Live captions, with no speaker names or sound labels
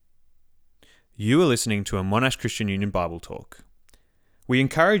You are listening to a Monash Christian Union Bible Talk. We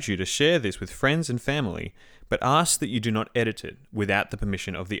encourage you to share this with friends and family, but ask that you do not edit it without the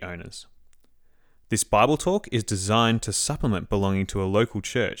permission of the owners. This Bible Talk is designed to supplement belonging to a local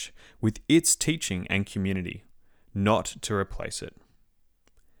church with its teaching and community, not to replace it.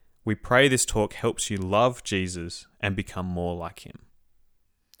 We pray this talk helps you love Jesus and become more like him.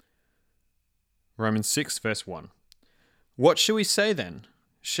 Romans 6 verse 1. What shall we say then?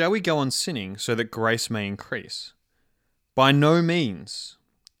 Shall we go on sinning so that grace may increase? By no means.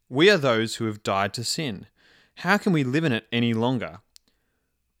 We are those who have died to sin. How can we live in it any longer?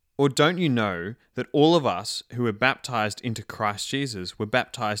 Or don't you know that all of us who were baptized into Christ Jesus were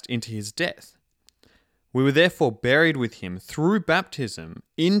baptized into his death? We were therefore buried with him through baptism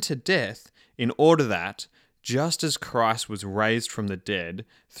into death, in order that, just as Christ was raised from the dead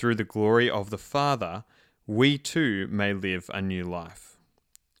through the glory of the Father, we too may live a new life.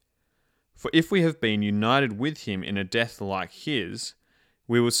 For if we have been united with him in a death like his,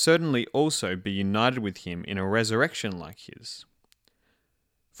 we will certainly also be united with him in a resurrection like his.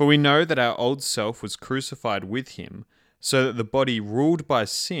 For we know that our old self was crucified with him, so that the body ruled by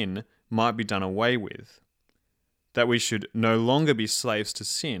sin might be done away with, that we should no longer be slaves to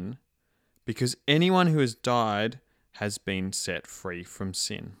sin, because anyone who has died has been set free from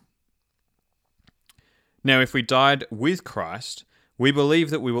sin. Now if we died with Christ, we believe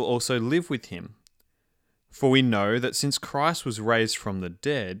that we will also live with him. For we know that since Christ was raised from the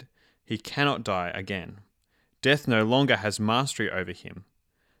dead, he cannot die again. Death no longer has mastery over him.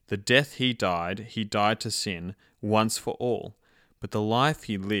 The death he died to sin once for all, but the life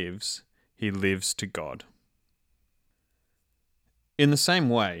he lives to God. In the same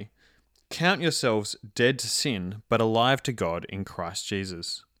way, count yourselves dead to sin, but alive to God in Christ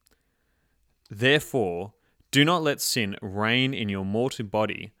Jesus. Therefore, do not let sin reign in your mortal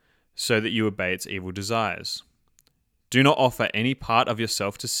body, so that you obey its evil desires. Do not offer any part of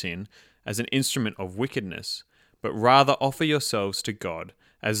yourself to sin as an instrument of wickedness, but rather offer yourselves to God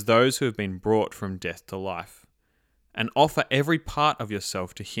as those who have been brought from death to life, and offer every part of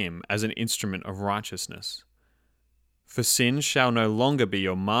yourself to him as an instrument of righteousness. For sin shall no longer be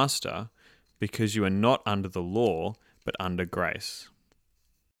your master, because you are not under the law, but under grace.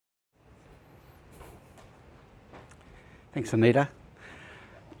 Thanks, Anita.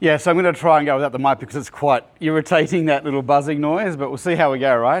 Yeah, so I'm going to try and go without the mic because it's quite irritating, that little buzzing noise, but we'll see how we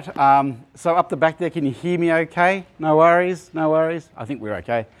go, right? So up the back there, can you hear me okay? No worries. I think we're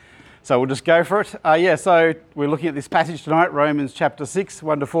okay. So we'll just go for it. So we're looking at this passage tonight, Romans chapter 6,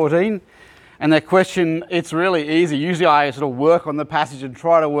 1 to 14. And that question, it's really easy. Usually I sort of work on the passage and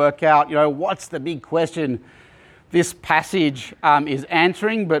try to work out, what's the big question this passage is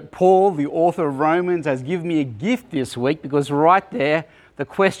answering, but Paul, the author of Romans, has given me a gift this week, because right there, the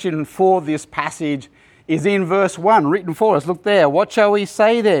question for this passage is in verse 1, written for us. Look there. What shall we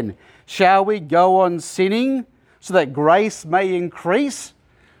say then? Shall we go on sinning so that grace may increase?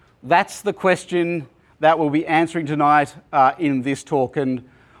 That's the question that we'll be answering tonight in this talk. And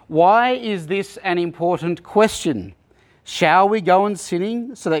why is this an important question? Shall we go on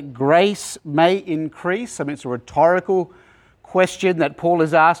sinning so that grace may increase? I mean, it's a rhetorical question that Paul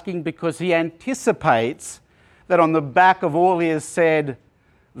is asking, because he anticipates that on the back of all he has said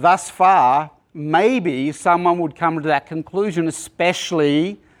thus far, maybe someone would come to that conclusion,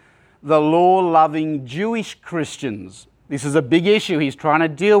 especially the law-loving Jewish Christians. This is a big issue he's trying to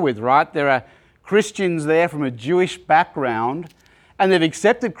deal with, right? There are Christians there from a Jewish background, and they've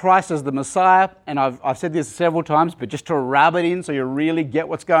accepted Christ as the Messiah, and I've said this several times, but just to rub it in so you really get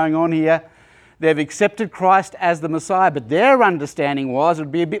what's going on here. They've accepted Christ as the Messiah, but their understanding was it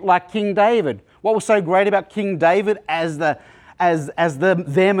would be a bit like King David. What was so great about King David as their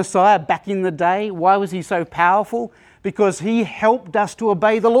Messiah back in the day? Why was he so powerful? Because he helped us to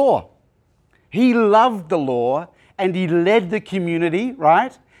obey the law. He loved the law, and he led the community,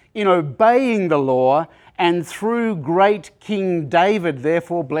 right, in obeying the law. And through great King David,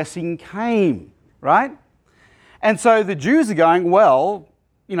 therefore, blessing came, right? And so the Jews are going, well,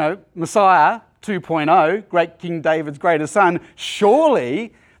 Messiah 2.0, great King David's greatest son,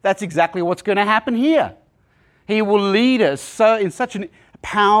 surely that's exactly what's going to happen here. He will lead us in such a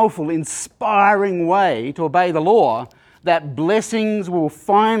powerful, inspiring way to obey the law that blessings will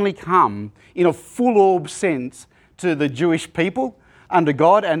finally come in a full-orb sense to the Jewish people under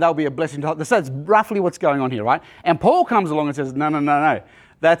God, and they'll be a blessing to us. That's roughly what's going on here, right? And Paul comes along and says, no.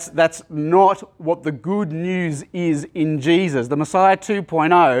 That's not what the good news is in Jesus. The Messiah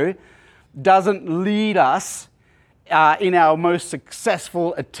 2.0 doesn't lead us in our most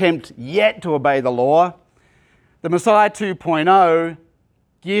successful attempt yet to obey the law. The Messiah 2.0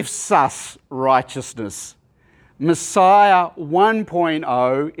 gifts us righteousness. Messiah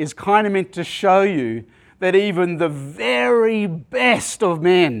 1.0 is kind of meant to show you that even the very best of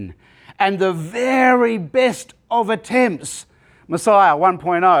men and the very best of attempts, Messiah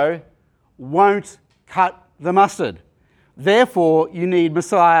 1.0 won't cut the mustard. Therefore, you need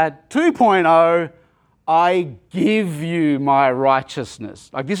Messiah 2.0, I give you my righteousness.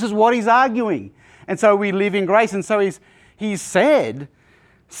 Like, this is what he's arguing. And so we live in grace. And so he's said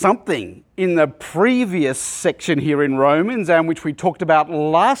something in the previous section here in Romans, and which we talked about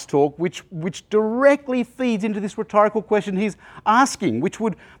last talk, which directly feeds into this rhetorical question he's asking, which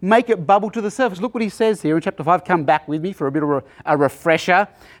would make it bubble to the surface. Look what he says here in chapter 5. Come back with me for a bit of a refresher.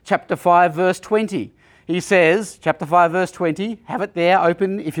 Chapter 5, verse 20. He says, chapter 5, verse 20, have it there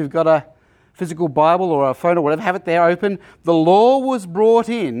open if you've got a physical Bible or a phone or whatever, have it there open. The law was brought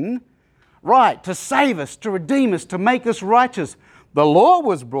in, right, to save us, to redeem us, to make us righteous. The law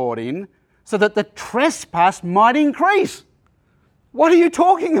was brought in so that the trespass might increase. What are you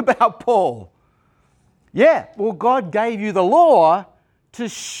talking about, Paul? Yeah, well, God gave you the law to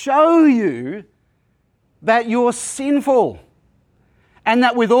show you that you're sinful and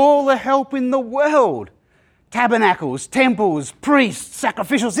that with all the help in the world, tabernacles, temples, priests,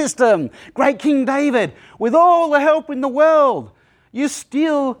 sacrificial system, great King David, with all the help in the world, you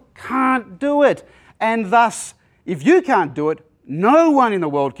still can't do it. And thus, if you can't do it, no one in the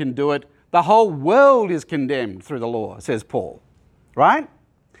world can do it. The whole world is condemned through the law, says Paul. Right?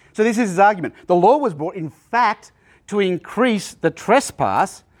 So this is his argument. The law was brought, in fact, to increase the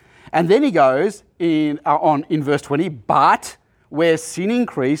trespass. And then he goes in verse 20, but where sin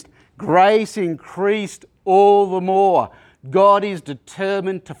increased, grace increased all the more. God is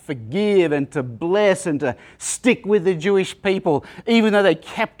determined to forgive and to bless and to stick with the Jewish people, even though they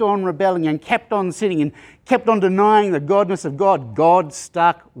kept on rebelling and kept on sinning and kept on denying the godness of God. God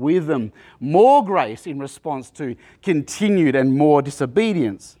stuck with them. More grace in response to continued and more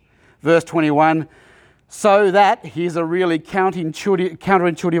disobedience. Verse 21, so that, here's a really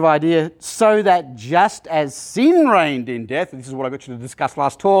counterintuitive idea, so that just as sin reigned in death, this is what I got you to discuss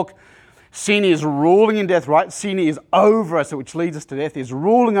last talk, sin is ruling in death, right? Sin is over us, which leads us to death, is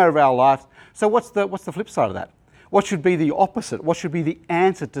ruling over our lives. So what's the flip side of that? What should be the opposite? What should be the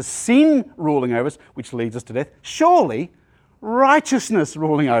answer to sin ruling over us, which leads us to death? Surely righteousness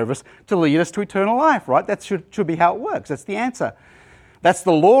ruling over us to lead us to eternal life, right? That should be how it works. That's the answer. That's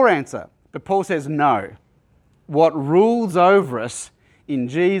the law answer. But Paul says no. What rules over us in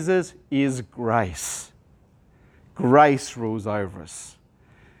Jesus is grace. Grace rules over us.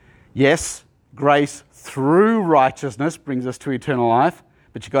 Yes, grace through righteousness brings us to eternal life,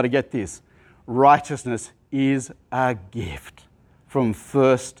 but you've got to get this. Righteousness is a gift from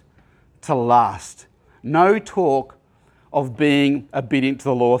first to last. No talk of being obedient to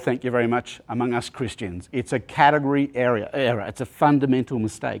the law, thank you very much, among us Christians. It's a category error. It's a fundamental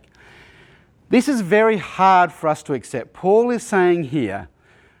mistake. This is very hard for us to accept. Paul is saying here,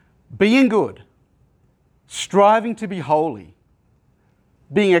 being good, striving to be holy,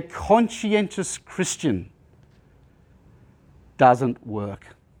 being a conscientious Christian doesn't work.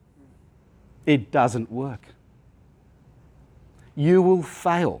 It doesn't work. You will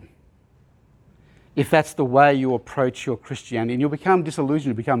fail if that's the way you approach your Christianity. And you'll become disillusioned,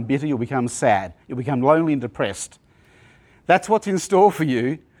 you'll become bitter, you'll become sad, you'll become lonely and depressed. That's what's in store for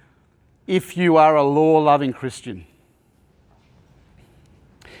you if you are a law-loving Christian.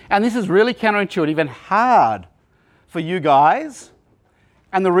 And this is really counterintuitive and hard for you guys.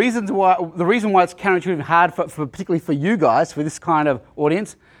 And the reason why it's counterintuitive and hard, particularly for you guys, for this kind of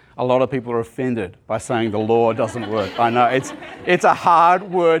audience, a lot of people are offended by saying the law doesn't work. I know, it's a hard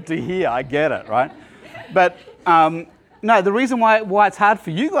word to hear, I get it, right? But no, the reason why it's hard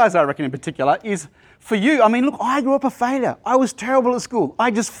for you guys, I reckon in particular, is for you. I mean, look, I grew up a failure. I was terrible at school.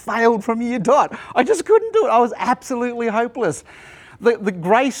 I just failed from year dot. I just couldn't do it. I was absolutely hopeless. The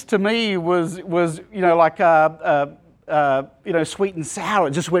grace to me was like sweet and sour.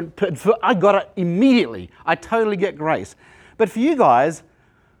 It just went, I got it immediately. I totally get grace. But for you guys,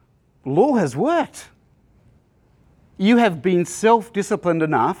 law has worked. You have been self-disciplined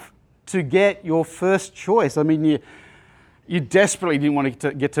enough to get your first choice. I mean, you desperately didn't want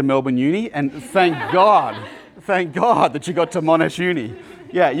to get to Melbourne Uni, and thank God that you got to Monash Uni.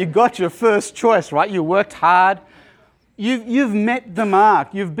 Yeah, you got your first choice, right? You worked hard. You've met the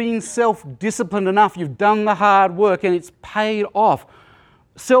mark. You've been self-disciplined enough. You've done the hard work and it's paid off.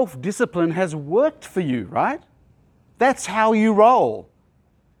 Self-discipline has worked for you, right? That's how you roll.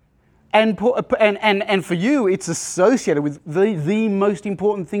 And for you, it's associated with the most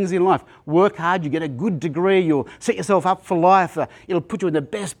important things in life. Work hard, you get a good degree, you'll set yourself up for life. It'll put you in the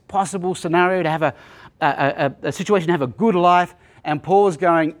best possible scenario to have a situation to have a good life. And Paul's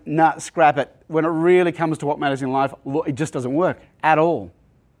going, nah, scrap it. When it really comes to what matters in life, it just doesn't work at all.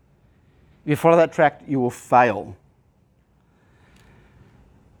 If you follow that track, you will fail.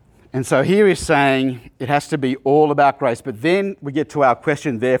 And so here he's saying it has to be all about grace. But then we get to our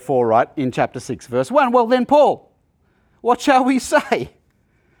question, therefore, right, in chapter 6, verse 1. Well, then, Paul, what shall we say?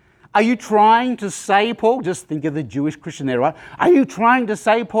 Are you trying to say, Paul, just think of the Jewish Christian there, right? Are you trying to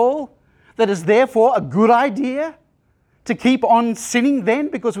say, Paul, that it's therefore a good idea to keep on sinning then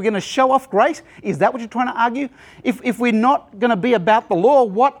because we're going to show off grace? Is that what you're trying to argue? If we're not going to be about the law,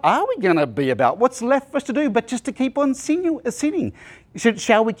 what are we going to be about? What's left for us to do but just to keep on sinning?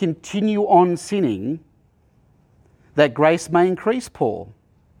 Shall we continue on sinning that grace may increase, Paul?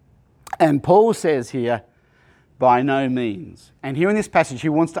 And Paul says here, by no means. And here in this passage, he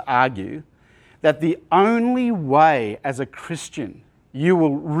wants to argue that the only way as a Christian you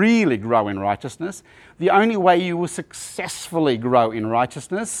will really grow in righteousness, the only way you will successfully grow in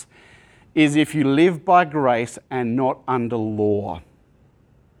righteousness is if you live by grace and not under law.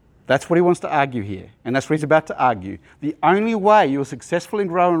 That's what he wants to argue here, and that's what he's about to argue. The only way you'll successfully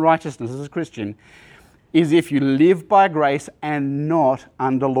grow in righteousness as a Christian is if you live by grace and not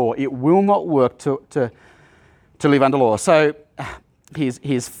under law. It will not work to live under law. So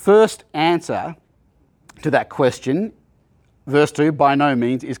his first answer to that question, verse 2, by no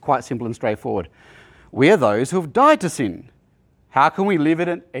means, is quite simple and straightforward. We are those who have died to sin. How can we live in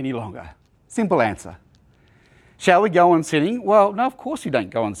it any longer? Simple answer. Shall we go on sinning? Well, no, of course you don't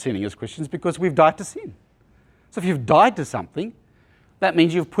go on sinning as Christians because we've died to sin. So if you've died to something, that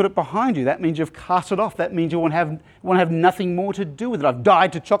means you've put it behind you. That means you've cast it off. That means you want to have nothing more to do with it. I've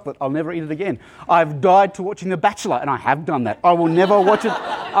died to chocolate. I'll never eat it again. I've died to watching The Bachelor, and I have done that. I will never watch it.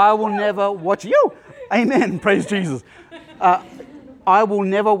 I will never watch it. You! Amen. Praise Jesus. I will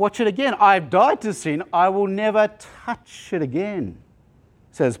never watch it again. I've died to sin. I will never touch it again,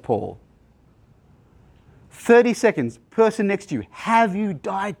 says Paul. 30 seconds, person next to you, have you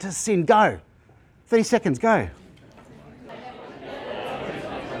died to sin? Go. 30 seconds, go.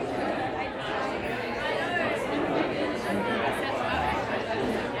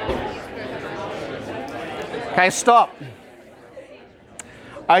 Okay, stop.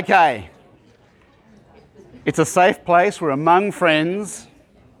 Okay. It's a safe place. We're among friends.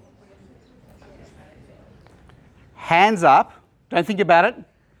 Hands up. Don't think about it.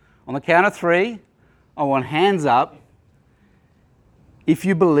 On the count of 3, I want hands up if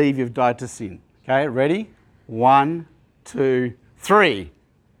you believe you've died to sin. Okay, ready? 1, 2, 3.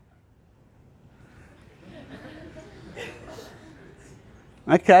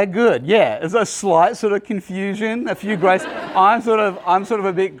 Okay, good. Yeah, there's a slight sort of confusion, a few grays. I'm sort of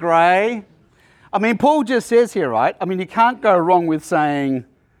a bit grey. I mean, Paul just says here, right? I mean, you can't go wrong with saying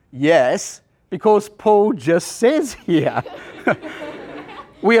yes, because Paul just says here,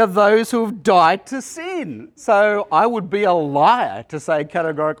 we are those who have died to sin. So I would be a liar to say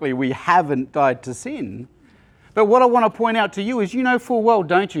categorically we haven't died to sin. But what I want to point out to you is you know full well,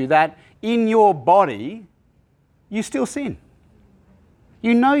 don't you, that in your body, you still sin.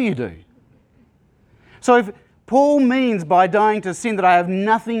 You know you do. So if Paul means by dying to sin that I have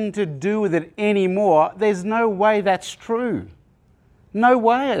nothing to do with it anymore, there's no way that's true. No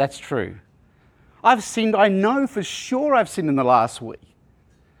way that's true. I've sinned, I know for sure I've sinned in the last week.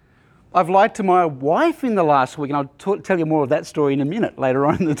 I've lied to my wife in the last week, and I'll tell you more of that story in a minute later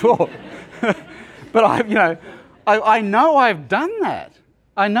on in the talk. But I know I've done that.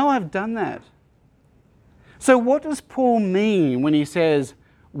 I know I've done that. So what does Paul mean when he says,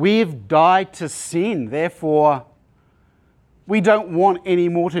 we've died to sin, therefore we don't want any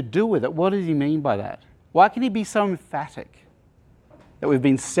more to do with it? What does he mean by that? Why can he be so emphatic that we've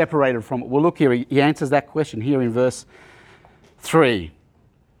been separated from it? Well, look here, he answers that question here in verse 3.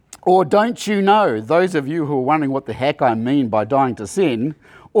 Or don't you know, those of you who are wondering what the heck I mean by dying to sin,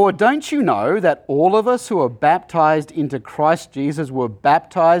 or don't you know that all of us who are baptized into Christ Jesus were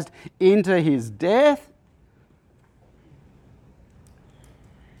baptized into his death?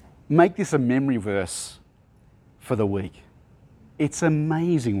 Make this a memory verse for the week. It's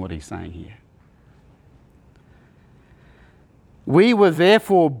amazing what he's saying here. We were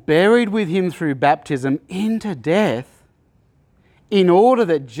therefore buried with him through baptism into death, in order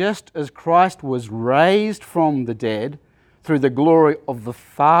that just as Christ was raised from the dead through the glory of the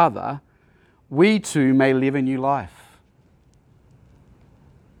Father, we too may live a new life.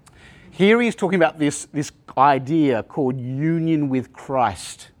 Here he's talking about this idea called union with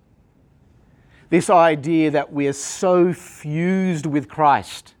Christ. This idea that we are so fused with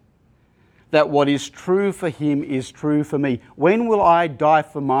Christ that what is true for him is true for me. When will I die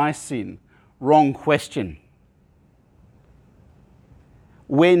for my sin? Wrong question.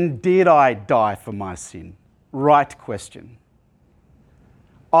 When did I die for my sin? Right question.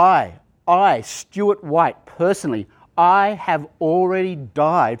 I, Stuart White, personally, I have already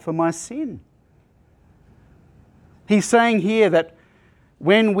died for my sin. He's saying here that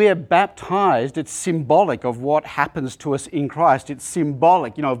when we're baptized, it's symbolic of what happens to us in Christ. It's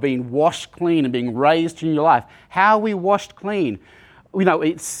symbolic, of being washed clean and being raised to new life. How are we washed clean?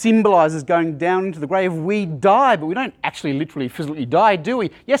 It symbolizes going down into the grave. We die, but we don't actually literally physically die, do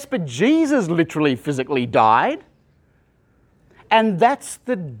we? Yes, but Jesus literally physically died. And that's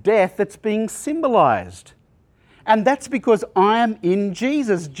the death that's being symbolized. And that's because I am in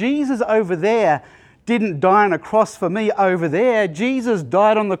Jesus. Jesus over there didn't die on a cross for me over there. Jesus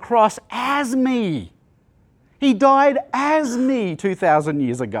died on the cross as me. He died as me 2,000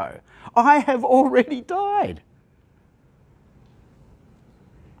 years ago. I have already died.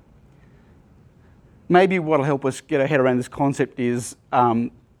 Maybe what will help us get our head around this concept is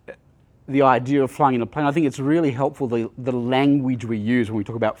the idea of flying in a plane. I think it's really helpful, the language we use when we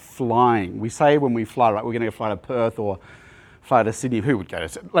talk about flying. We say when we fly, right, we're going to fly to Perth or fly to Sydney. Who would go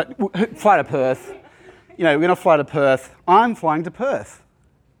to fly to Perth? We're going to fly to Perth. I'm flying to Perth.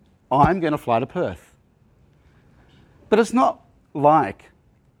 I'm going to fly to Perth. But it's not like,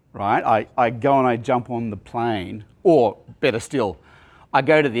 right, I go and I jump on the plane, or better still, I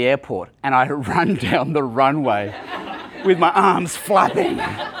go to the airport and I run down the runway with my arms flapping.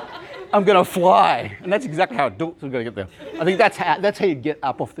 I'm going to fly. And that's exactly how adults are going to get there. I think that's how you get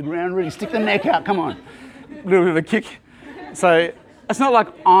up off the ground, really stick the neck out, come on. A little bit of a kick. So it's not like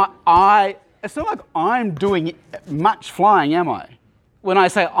it's not like I'm doing much flying, am I? When I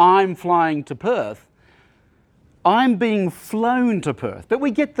say I'm flying to Perth, I'm being flown to Perth. But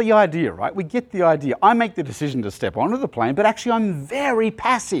we get the idea, right? We get the idea. I make the decision to step onto the plane, but actually I'm very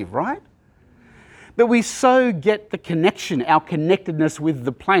passive, right? But we so get the connection, our connectedness with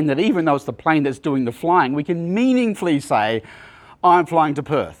the plane, that even though it's the plane that's doing the flying, we can meaningfully say, I'm flying to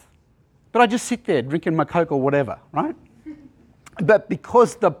Perth. But I just sit there drinking my Coke or whatever, right? But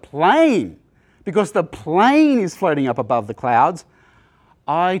because the plane is floating up above the clouds,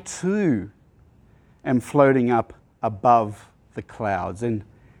 I too am floating up above the clouds. And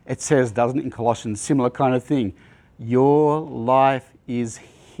it says, doesn't it, in Colossians, similar kind of thing. Your life is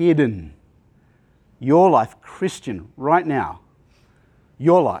hidden. Your life, Christian, right now.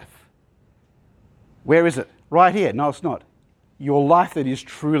 Your life. Where is it? Right here. No, it's not. Your life that is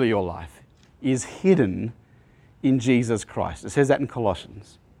truly your life is hidden in Jesus Christ. It says that in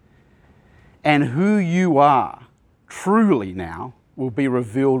Colossians. And who you are truly now will be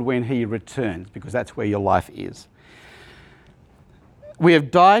revealed when he returns, because that's where your life is. We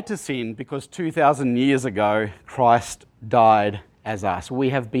have died to sin because 2,000 years ago Christ died as us. We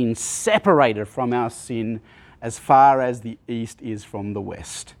have been separated from our sin as far as the east is from the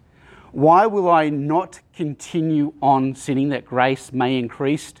west. Why will I not continue on sinning that grace may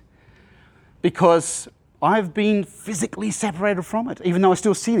increase? Because I've been physically separated from it, even though I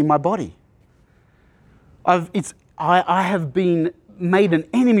still sin in my body. I have been made an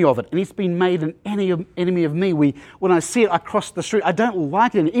enemy of it, and it's been made an enemy of me. When I see it, I cross the street. I don't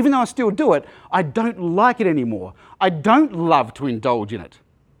like it. Even though I still do it, I don't like it anymore. I don't love to indulge in it.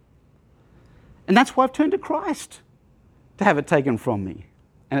 And that's why I've turned to Christ, to have it taken from me.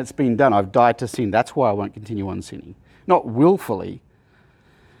 And it's been done. I've died to sin. That's why I won't continue on sinning. Not willfully.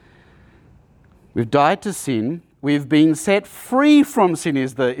 We've died to sin. We've been set free from sin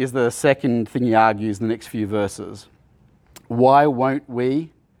is the second thing he argues in the next few verses. Why won't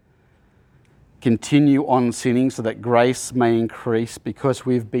we continue on sinning so that grace may increase? Because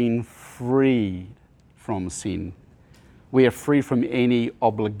we've been freed from sin. We are free from any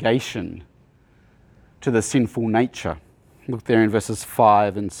obligation to the sinful nature. Look there in verses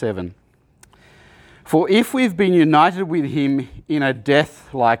 5 and 7. For if we've been united with him in a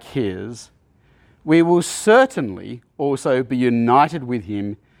death like his, we will certainly also be united with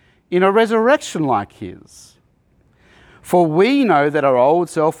him in a resurrection like his. For we know that our old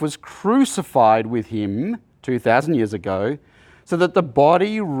self was crucified with him 2,000 years ago, so that the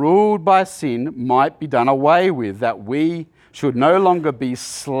body ruled by sin might be done away with, that we should no longer be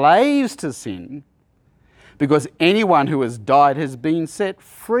slaves to sin, because anyone who has died has been set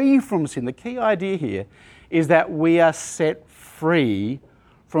free from sin. The key idea here is that we are set free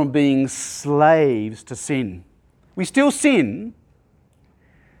from being slaves to sin. We still sin,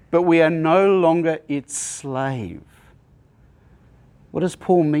 but we are no longer its slave. What does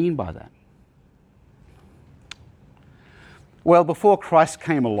Paul mean by that? Well, before Christ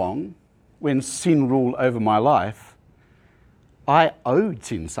came along, when sin ruled over my life, I owed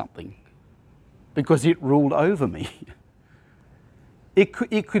sin something because it ruled over me. It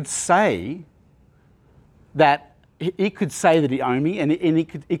could say that it owned me, and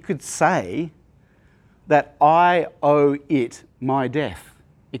it could say that I owe it my death.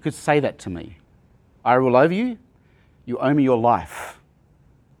 It could say that to me. I rule over you, you owe me your life.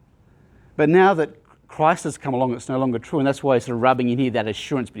 But now that Christ has come along, it's no longer true, and that's why he's sort of rubbing in here that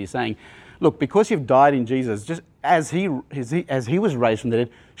assurance, but he's saying, look, because you've died in Jesus, just as he was raised from the dead,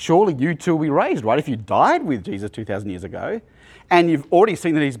 surely you too will be raised, right? If you died with Jesus 2,000 years ago, and you've already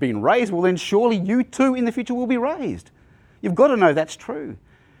seen that he's been raised, well then surely you too in the future will be raised. You've got to know that's true.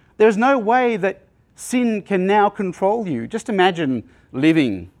 There's no way that sin can now control you. Just imagine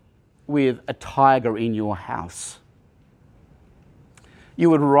living with a tiger in your house. You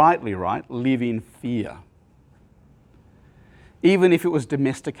would rightly, live in fear. Even if it was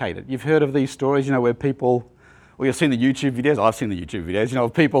domesticated. You've heard of these stories, where people, or you've seen the YouTube videos, I've seen the YouTube videos,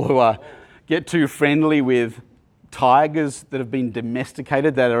 of people who get too friendly with tigers that have been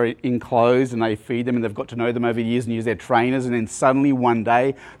domesticated, that are enclosed, and they feed them, and they've got to know them over years and use their trainers, and then suddenly one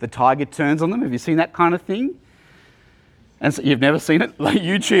day the tiger turns on them. Have you seen that kind of thing? And so you've never seen it? Like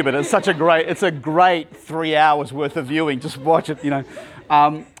YouTube it. It's a great 3 hours worth of viewing. Just watch it,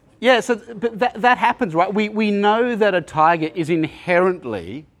 but that happens, right? We know that a tiger is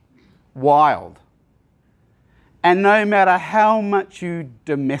inherently wild. And no matter how much you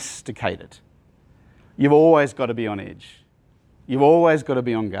domesticate it, you've always got to be on edge. You've always got to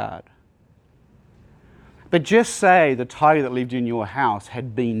be on guard. But just say the tiger that lived in your house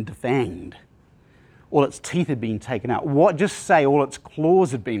had been defanged. All its teeth had been taken out. Just say all its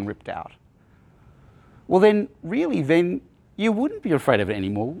claws had been ripped out. Well then you wouldn't be afraid of it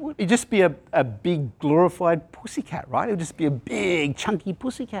anymore. It'd just be a big glorified pussycat, right? It would just be a big chunky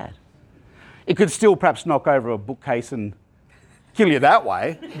pussycat. It could still perhaps knock over a bookcase and kill you that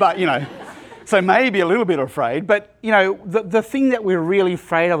way, but so maybe a little bit afraid. But the thing that we're really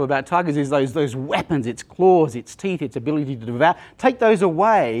afraid of about tigers is those weapons, its claws, its teeth, its ability to devour. Take those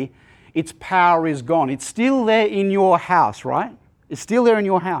away, its power is gone. It's still there in your house, right? It's still there in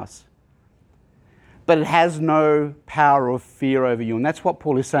your house. But it has no power or fear over you. And that's what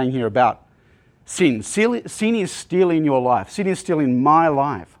Paul is saying here about sin. Sin is still in your life. Sin is still in my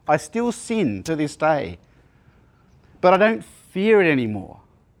life. I still sin to this day. But I don't fear it anymore.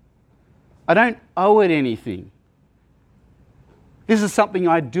 I don't owe it anything. This is something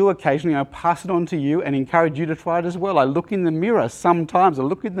I do occasionally. I pass it on to you and encourage you to try it as well. I look in the mirror sometimes. I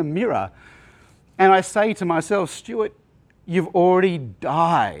look in the mirror and I say to myself, Stuart, you've already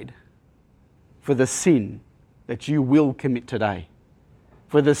died for the sin that you will commit today,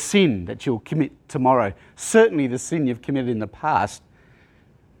 for the sin that you'll commit tomorrow. Certainly the sin you've committed in the past,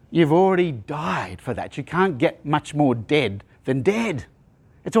 you've already died for that. You can't get much more dead than dead.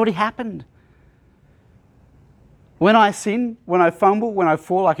 It's already happened. When I sin, when I fumble, when I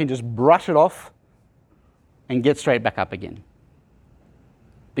fall, I can just brush it off and get straight back up again.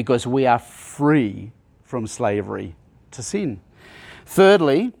 Because we are free from slavery to sin.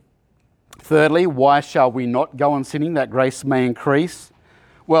 Thirdly, why shall we not go on sinning that grace may increase?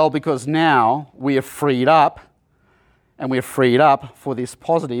 Well, because now we are freed up, and we're freed up for this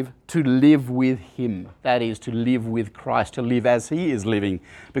positive, to live with him. That is, to live with Christ, to live as he is living,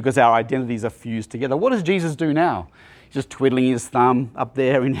 because our identities are fused together. What does Jesus do now? He's just twiddling his thumb up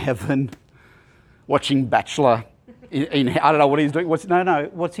there in heaven, watching Bachelor. I don't know what he's doing.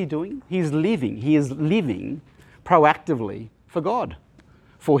 What's he doing? He's living. He is living proactively for God,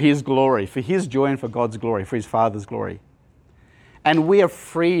 for his glory, for his joy and for God's glory, for his Father's glory. And we are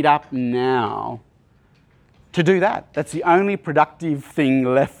freed up now to do that. That's the only productive thing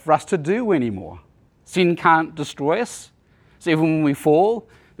left for us to do anymore. Sin can't destroy us. So even when we fall,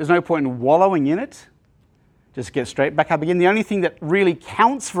 there's no point in wallowing in it. Just get straight back up again. The only thing that really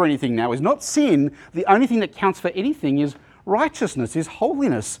counts for anything now is not sin. The only thing that counts for anything is righteousness, is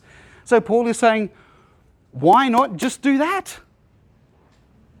holiness. So Paul is saying, why not just do that?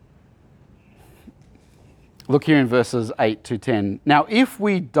 Look here in verses 8 to 10. Now, if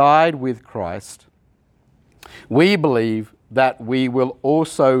we died with Christ, we believe that we will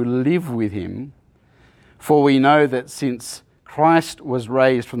also live with him, for we know that since Christ was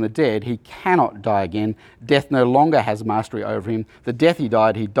raised from the dead, he cannot die again. Death no longer has mastery over him. The death he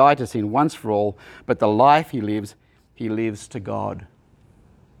died to sin once for all, but the life he lives to God.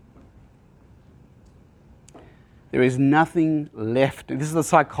 There is nothing left. And this is the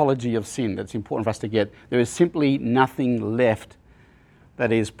psychology of sin that's important for us to get. There is simply nothing left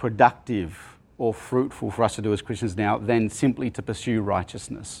that is productive or fruitful for us to do as Christians now than simply to pursue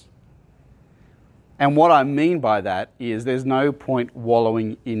righteousness. And what I mean by that is there's no point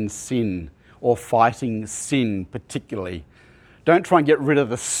wallowing in sin or fighting sin particularly. Don't try and get rid of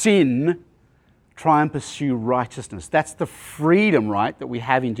the sin. Try and pursue righteousness. That's the freedom, right, that we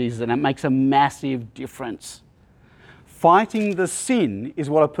have in Jesus, and it makes a massive difference. Fighting the sin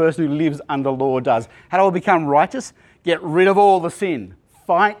is what a person who lives under law does. How do I become righteous? Get rid of all the sin.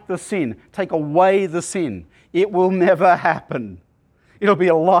 Fight the sin. Take away the sin. It will never happen. It'll be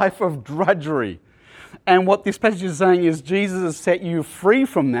a life of drudgery. And what this passage is saying is Jesus has set you free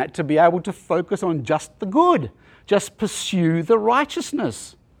from that to be able to focus on just the good. Just pursue the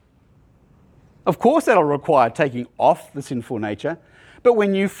righteousness. Of course, that'll require taking off the sinful nature. But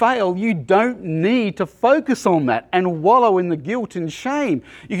when you fail, you don't need to focus on that and wallow in the guilt and shame.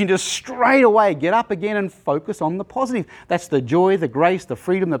 You can just straight away get up again and focus on the positive. That's the joy, the grace, the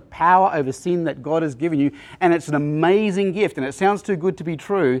freedom, the power over sin that God has given you. And it's an amazing gift. And it sounds too good to be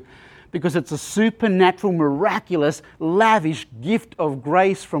true because it's a supernatural, miraculous, lavish gift of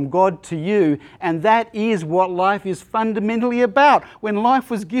grace from God to you. And that is what life is fundamentally about. When life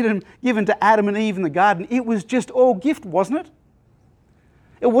was given to Adam and Eve in the garden, it was just all gift, wasn't it?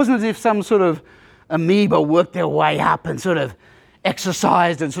 It wasn't as if some sort of amoeba worked their way up and sort of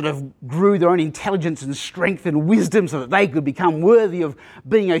exercised and sort of grew their own intelligence and strength and wisdom so that they could become worthy of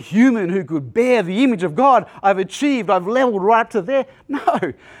being a human who could bear the image of God. I've achieved, I've leveled right up to there.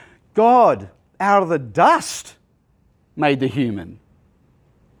 No, God, out of the dust, made the human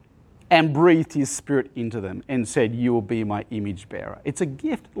and breathed his spirit into them and said, you will be my image bearer. It's a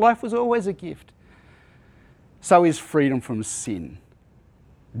gift. Life was always a gift. So is freedom from sin.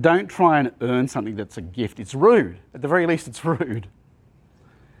 Don't try and earn something that's a gift. It's rude. At the very least, it's rude.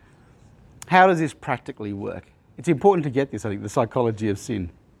 How does this practically work? It's important to get this, I think, the psychology of sin.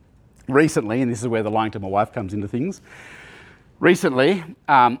 Recently, and this is where the lying to my wife comes into things. Recently,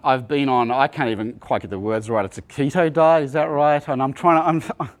 I've been on, I can't even quite get the words right, it's a keto diet, is that right? And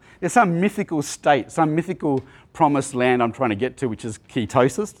there's some mythical state, some mythical promised land I'm trying to get to, which is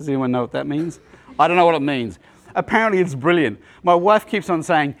ketosis. Does anyone know what that means? I don't know what it means. Apparently it's brilliant. My wife keeps on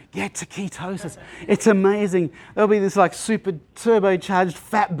saying, get to ketosis. It's amazing. There'll be this like super turbocharged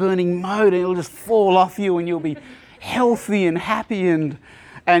fat burning mode and it'll just fall off you and you'll be healthy and happy and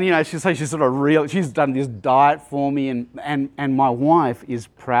you know, she's sort of she's done this diet for me and my wife is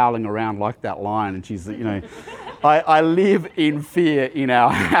prowling around like that lion and she's, you know, I live in fear in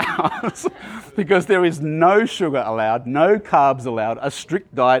our house because there is no sugar allowed, no carbs allowed, a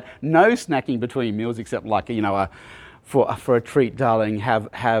strict diet, no snacking between meals except like, you know, for a treat, darling, have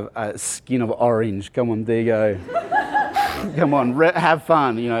a skin of orange. Come on, there you go. Come on, have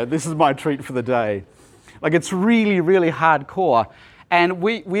fun. You know, this is my treat for the day. Like it's really, really hardcore. And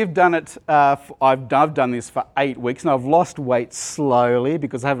we've done it, I've done this for 8 weeks and I've lost weight slowly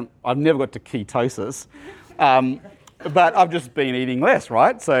because I've never got to ketosis. But I've just been eating less,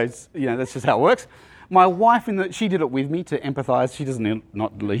 right? So, you know, that's just how it works. My wife, she did it with me to empathise. She doesn't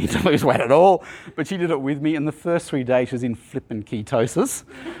not need to lose weight at all, but she did it with me. And the first 3 days she was in flippin' ketosis.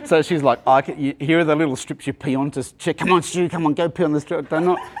 So she's like, here are the little strips you pee on to check. Come on, Stu, come on, go pee on the strip.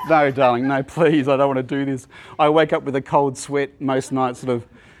 No, darling, no, please, I don't want to do this. I wake up with a cold sweat most nights, sort of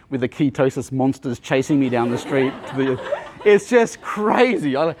with the ketosis monsters chasing me down the street. It's just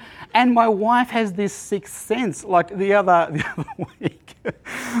crazy. And my wife has this sixth sense. Like the other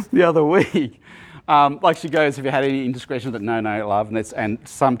week, like she goes, have you had any indiscretions? But no, love. And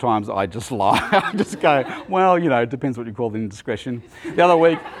sometimes I just lie. I just go, well, you know, it depends what you call the indiscretion. The other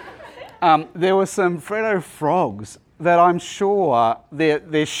week, there were some Freddo frogs that I'm sure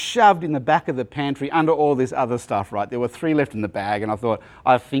they're shoved in the back of the pantry under all this other stuff, right? There were 3 left in the bag, and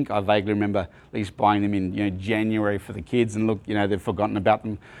I think I vaguely remember at least buying them in, you know, January for the kids, and look, you know, they've forgotten about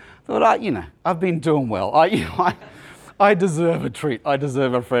them. Thought, you know, I've been doing well. I deserve a treat. I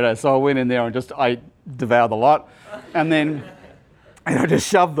deserve a Freddo. So I went in there and I devoured the lot, and then I just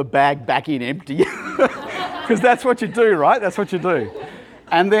shoved the bag back in empty, because that's what you do, right? That's what you do.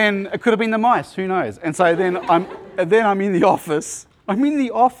 And then it could have been the mice. Who knows? And so then I'm in the office. I'm in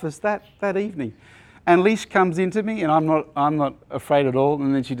the office that evening, and Leash comes into me, and I'm not afraid at all.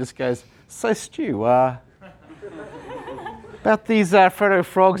 And then she just goes, "So Stu, about these Freddo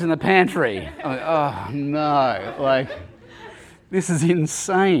frogs in the pantry." I'm like, oh no, like this is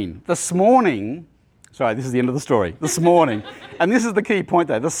insane. This morning, sorry, this is the end of the story. This morning, and this is the key point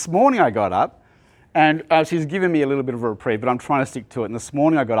though. This morning I got up. And she's given me a little bit of a reprieve, but I'm trying to stick to it. And this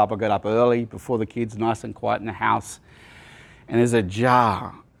morning I got up early before the kids, nice and quiet in the house. And there's a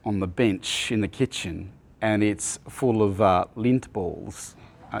jar on the bench in the kitchen, and it's full of lint balls.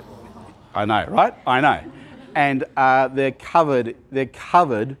 I know, right? I know. And they're covered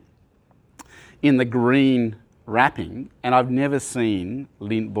in the green wrapping, and I've never seen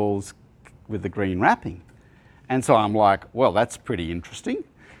lint balls with the green wrapping. And so I'm like, well, that's pretty interesting.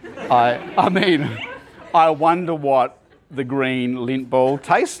 I mean, I wonder what the green lint ball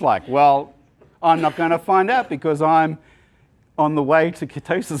tastes like. Well, I'm not going to find out because I'm on the way to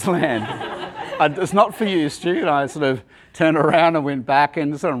ketosis land. It's not for you, Stu. And I sort of turned around and went back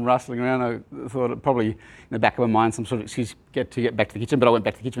and sort of rustling around. I thought it probably in the back of my mind some sort of excuse to get back to the kitchen. But I went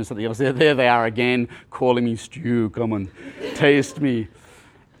back to the kitchen and something else. There they are again, calling me, Stu, come and taste me.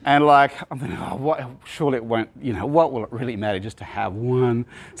 And like, I'm thinking, surely it won't, what will it really matter just to have one?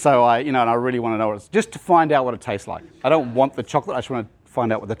 So and I really want to know just to find out what it tastes like. I don't want the chocolate, I just want to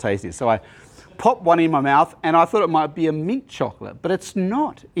find out what the taste is. So I popped one in my mouth and I thought it might be a mint chocolate, but it's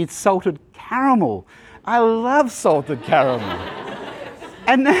not. It's salted caramel. I love salted caramel.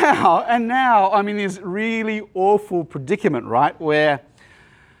 and now I'm in this really awful predicament, right, where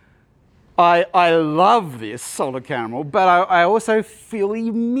I love this salted caramel, but I also feel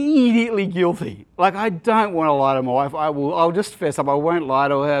immediately guilty. Like, I don't want to lie to my wife. I'll just fess up. I won't lie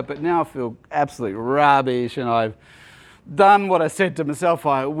to her, but now I feel absolutely rubbish, and I've done what I said to myself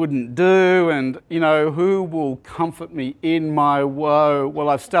I wouldn't do, and, who will comfort me in my woe? Well,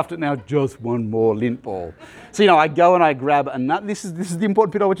 I've stuffed it now, just one more lint ball. So, I go and I grab a nut. This is the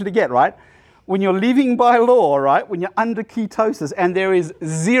important bit I want you to get, right? When you're living by law, right, when you're under ketosis, and there is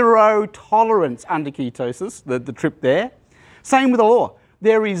zero tolerance under ketosis, the trip there, same with the law.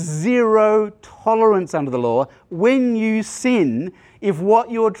 There is zero tolerance under the law. When you sin, if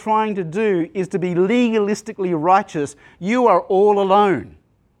what you're trying to do is to be legalistically righteous, you are all alone.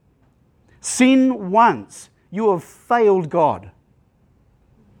 Sin once, you have failed God.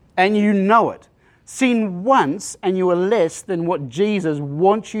 And you know it. Sin once and you are less than what Jesus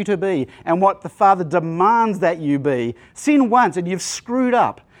wants you to be and what the Father demands that you be. Sin once and you've screwed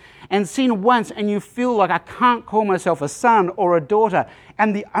up. And sin once and you feel like I can't call myself a son or a daughter.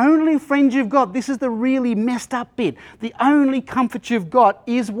 And the only friend you've got, this is the really messed up bit, the only comfort you've got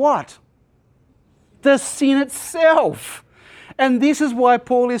is what? The sin itself. And this is why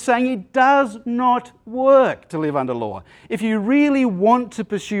Paul is saying it does not work to live under law. If you really want to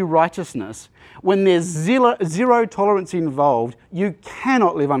pursue righteousness, when there's zero tolerance involved, you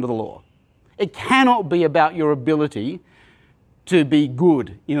cannot live under the law. It cannot be about your ability to be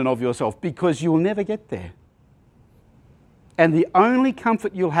good in and of yourself, because you'll never get there. And the only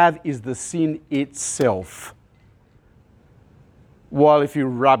comfort you'll have is the sin itself. While if you're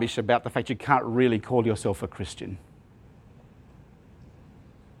rubbish about the fact you can't really call yourself a Christian.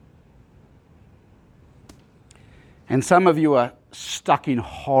 And some of you are stuck in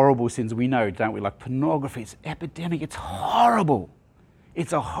horrible sins. We know, don't we? Like pornography, it's epidemic, it's horrible.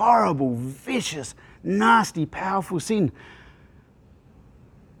 It's a horrible, vicious, nasty, powerful sin.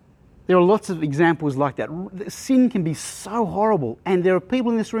 There are lots of examples like that. Sin can be so horrible, and there are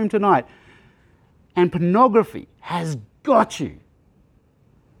people in this room tonight, and pornography has got you.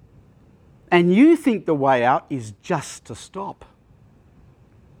 And you think the way out is just to stop.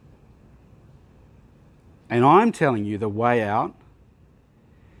 And I'm telling you the way out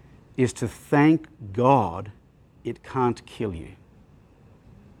is to thank God it can't kill you.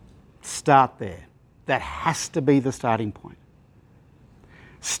 Start there. That has to be the starting point.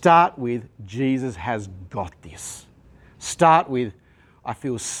 Start with, Jesus has got this. Start with, I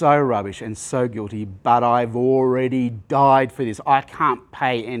feel so rubbish and so guilty, but I've already died for this. I can't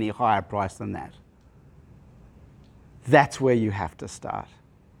pay any higher price than that. That's where you have to start.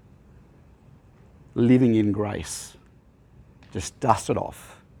 Living in grace. Just dust it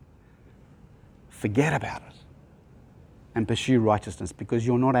off. Forget about it. And pursue righteousness, because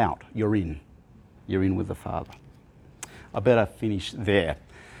you're not out, you're in. You're in with the Father. I better finish there.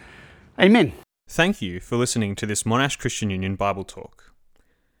 Amen. Thank you for listening to this Monash Christian Union Bible Talk.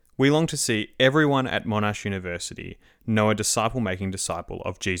 We long to see everyone at Monash University know a disciple-making disciple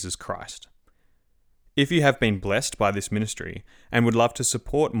of Jesus Christ. If you have been blessed by this ministry and would love to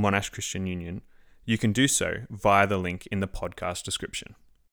support Monash Christian Union, you can do so via the link in the podcast description.